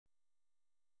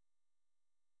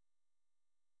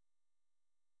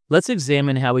Let's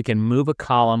examine how we can move a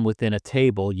column within a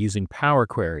table using Power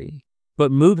Query, but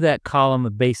move that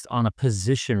column based on a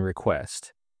position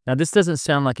request. Now, this doesn't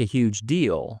sound like a huge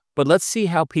deal, but let's see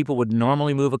how people would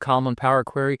normally move a column in Power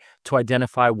Query to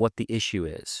identify what the issue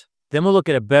is. Then we'll look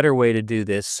at a better way to do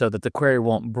this so that the query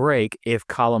won't break if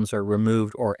columns are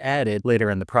removed or added later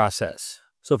in the process.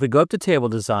 So if we go up to Table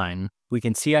Design, we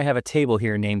can see I have a table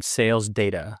here named Sales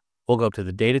Data. We'll go up to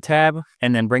the Data tab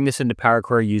and then bring this into Power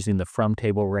Query using the From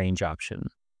Table Range option.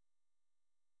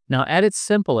 Now, at its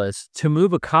simplest, to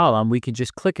move a column, we can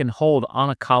just click and hold on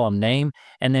a column name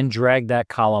and then drag that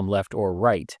column left or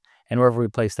right. And wherever we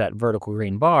place that vertical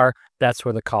green bar, that's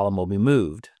where the column will be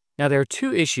moved. Now, there are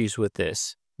two issues with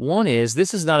this. One is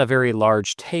this is not a very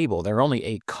large table. There are only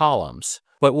 8 columns.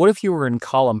 But what if you were in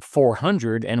column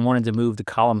 400 and wanted to move to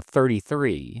column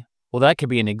 33? Well, that could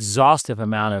be an exhaustive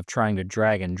amount of trying to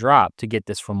drag and drop to get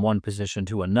this from one position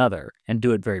to another and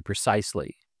do it very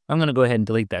precisely. I'm going to go ahead and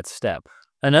delete that step.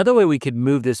 Another way we could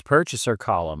move this purchaser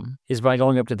column is by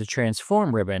going up to the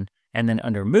Transform ribbon, and then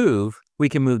under Move, we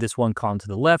can move this one column to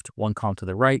the left, one column to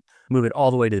the right, move it all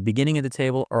the way to the beginning of the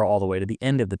table or all the way to the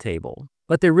end of the table.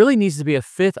 But there really needs to be a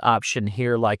fifth option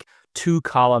here, like to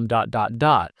column ...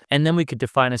 and then we could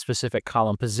define a specific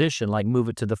column position, like move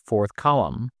it to the 4th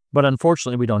column. But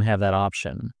unfortunately, we don't have that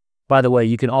option. By the way,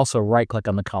 you can also right-click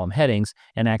on the column headings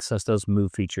and access those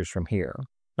move features from here.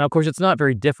 Now, of course, it's not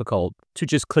very difficult to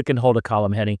just click and hold a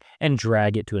column heading and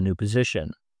drag it to a new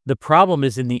position. The problem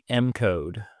is in the M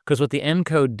code, because what the M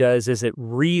code does is it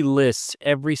relists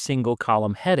every single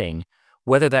column heading,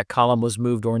 whether that column was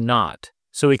moved or not.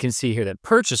 So we can see here that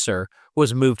purchaser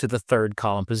was moved to the 3rd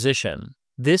column position.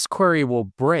 This query will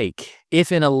break if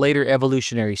in a later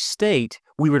evolutionary state,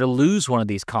 we were to lose one of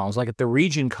these columns, like if the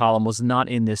region column was not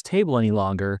in this table any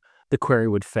longer, the query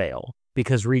would fail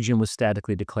because region was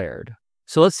statically declared.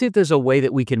 So let's see if there's a way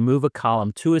that we can move a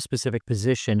column to a specific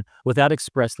position without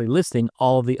expressly listing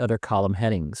all of the other column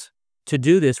headings. To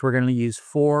do this, we're going to use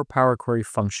 4 Power Query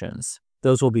functions.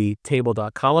 Those will be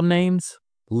table.columnNames,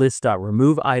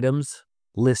 list.removeItems,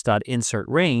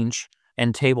 list.insertRange,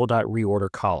 and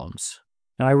table.reorder columns.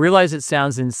 Now, I realize it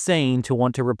sounds insane to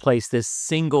want to replace this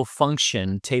single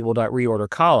function, table.reorder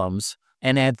columns,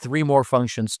 and add 3 more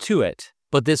functions to it,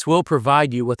 but this will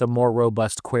provide you with a more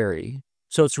robust query.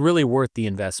 So it's really worth the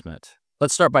investment.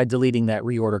 Let's start by deleting that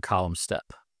reorder column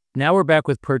step. Now we're back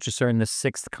with purchaser in the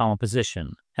 6th column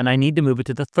position, and I need to move it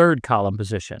to the 3rd column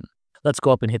position. Let's go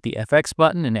up and hit the FX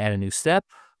button and add a new step.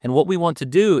 And what we want to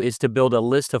do is to build a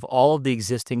list of all of the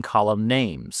existing column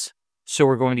names. So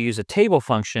we're going to use a table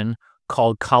function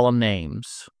called column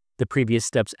names. The previous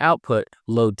step's output,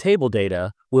 load table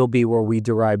data, will be where we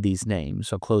derive these names.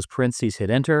 So close parentheses, hit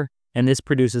enter, and this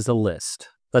produces a list.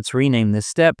 Let's rename this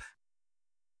step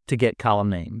to get column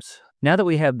names. Now that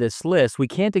we have this list, we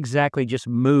can't exactly just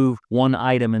move one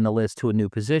item in the list to a new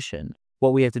position.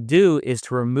 What we have to do is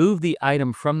to remove the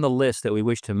item from the list that we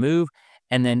wish to move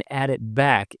and then add it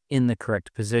back in the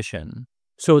correct position.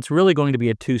 So it's really going to be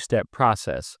a 2-step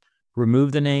process.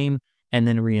 Remove the name and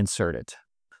then reinsert it.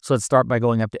 So let's start by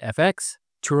going up to FX.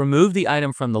 To remove the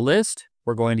item from the list,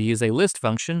 we're going to use a list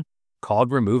function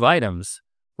called remove items.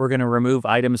 We're going to remove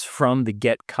items from the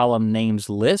get column names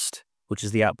list, which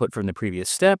is the output from the previous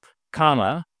step,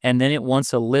 comma, and then it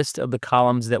wants a list of the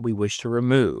columns that we wish to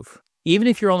remove. Even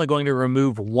if you're only going to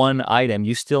remove one item,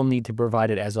 you still need to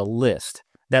provide it as a list.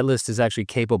 That list is actually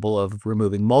capable of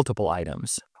removing multiple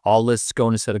items. All lists go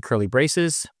in a set of curly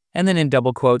braces, and then in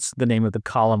double quotes, the name of the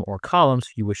column or columns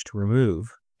you wish to remove.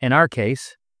 In our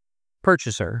case,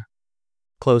 purchaser.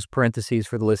 Close parentheses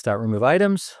for the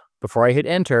list.removeItems. Before I hit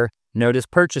enter, notice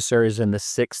purchaser is in the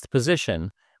 6th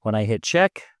position. When I hit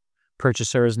check,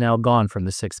 purchaser is now gone from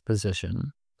the 6th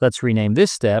position. Let's rename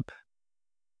this step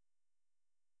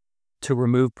to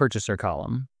remove purchaser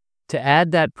column. To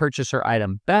add that purchaser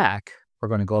item back, we're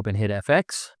going to go up and hit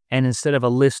FX. And instead of a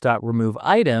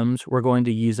list.removeItems, we're going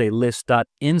to use a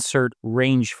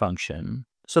list.insertRange function.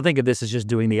 So think of this as just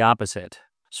doing the opposite.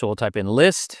 So we'll type in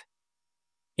list,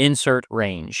 insert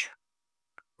range.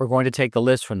 We're going to take the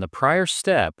list from the prior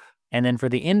step, and then for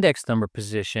the index number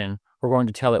position, we're going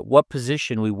to tell it what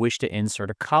position we wish to insert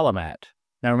a column at.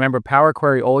 Now remember, Power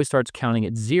Query always starts counting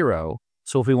at 0.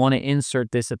 So if we want to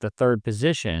insert this at the 3rd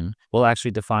position, we'll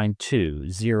actually define 2,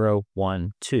 0,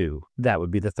 1, 2. That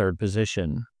would be the 3rd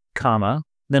position, comma.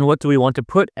 Then what do we want to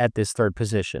put at this 3rd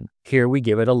position? Here we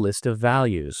give it a list of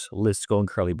values. Lists go in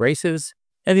curly braces,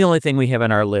 and the only thing we have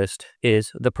in our list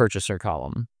is the purchaser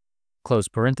column. Close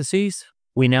parentheses.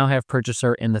 We now have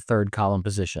purchaser in the 3rd column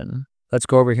position. Let's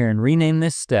go over here and rename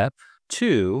this step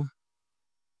to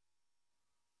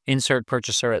insert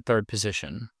purchaser at 3rd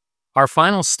position. Our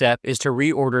final step is to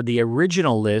reorder the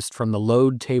original list from the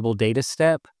load table data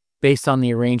step based on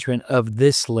the arrangement of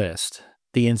this list,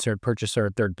 the insert purchaser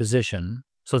at third position.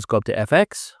 So let's go up to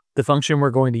FX. The function we're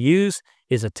going to use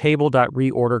is a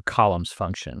table.reorder columns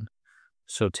function.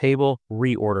 So table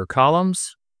reorder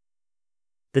columns.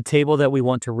 The table that we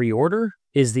want to reorder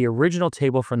is the original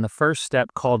table from the first step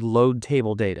called load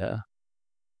table data,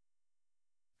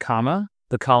 comma,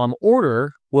 the column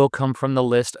order will come from the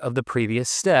list of the previous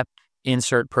step,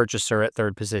 insert purchaser at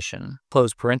third position,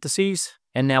 close parentheses,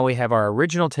 and now we have our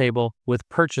original table with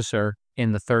purchaser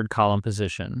in the third column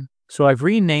position. So I've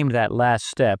renamed that last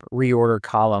step reorder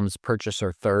columns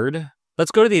purchaser third.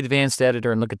 Let's go to the advanced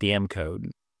editor and look at the M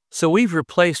code. So we've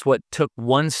replaced what took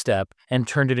one step and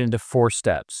turned it into 4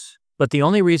 steps. But the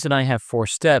only reason I have 4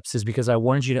 steps is because I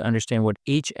wanted you to understand what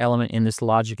each element in this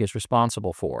logic is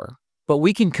responsible for. But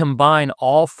we can combine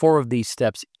all 4 of these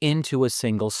steps into a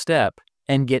single step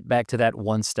and get back to that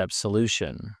one-step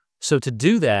solution. So to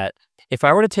do that, if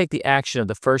I were to take the action of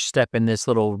the first step in this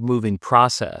little moving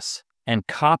process and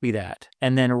copy that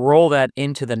and then roll that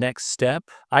into the next step,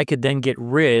 I could then get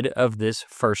rid of this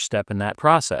first step in that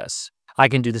process. I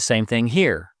can do the same thing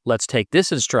here. Let's take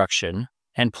this instruction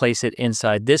and place it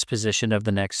inside this position of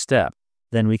the next step.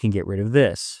 Then we can get rid of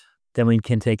this. Then we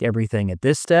can take everything at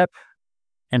this step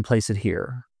and place it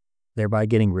here, thereby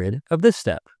getting rid of this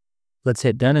step. Let's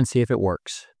hit done and see if it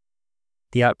works.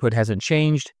 The output hasn't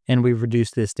changed, and we've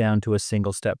reduced this down to a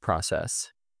single step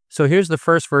process. So here's the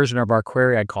first version of our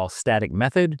query I call static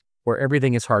method, where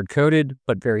everything is hard-coded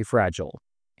but very fragile.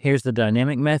 Here's the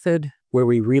dynamic method, where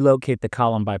we relocate the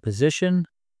column by position,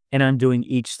 and I'm doing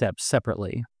each step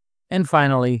separately. And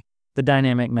finally, the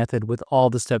dynamic method with all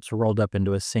the steps rolled up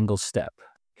into a single step.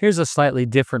 Here's a slightly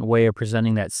different way of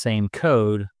presenting that same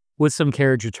code with some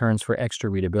carriage returns for extra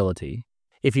readability.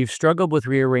 If you've struggled with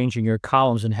rearranging your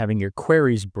columns and having your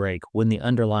queries break when the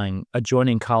underlying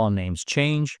adjoining column names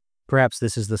change, perhaps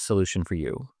this is the solution for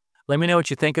you. Let me know what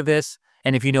you think of this,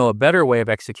 and if you know a better way of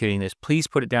executing this, please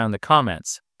put it down in the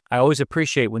comments. I always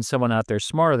appreciate when someone out there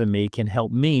smarter than me can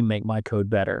help me make my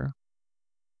code better.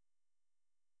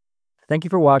 Thank you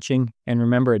for watching, and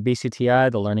remember, at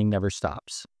BCTI, the learning never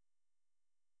stops.